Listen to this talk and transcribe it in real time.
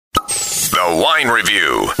The Wine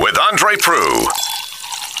Review with Andre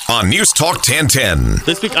Proulx on News Talk 1010.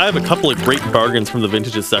 This week I have a couple of great bargains from the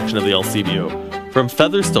vintages section of the LCBO. From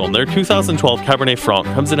Featherstone, their 2012 Cabernet Franc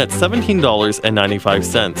comes in at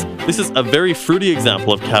 $17.95. This is a very fruity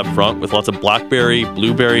example of Cab Franc with lots of blackberry,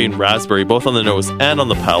 blueberry, and raspberry both on the nose and on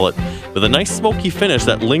the palate, with a nice smoky finish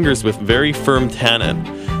that lingers with very firm tannin.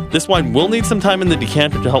 This wine will need some time in the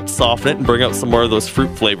decanter to help soften it and bring out some more of those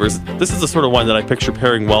fruit flavors. This is the sort of wine that I picture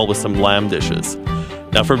pairing well with some lamb dishes.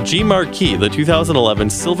 Now from Marquis, the 2011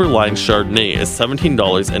 Silver Line Chardonnay is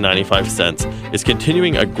 $17.95. It's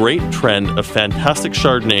continuing a great trend of fantastic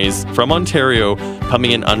Chardonnays from Ontario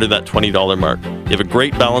coming in under that $20 mark. You have a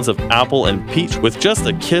great balance of apple and peach with just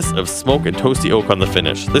a kiss of smoke and toasty oak on the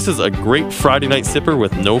finish. This is a great Friday night sipper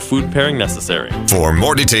with no food pairing necessary. For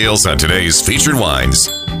more details on today's featured wines,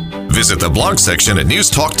 visit the blog section at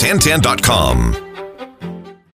newstalk1010.com.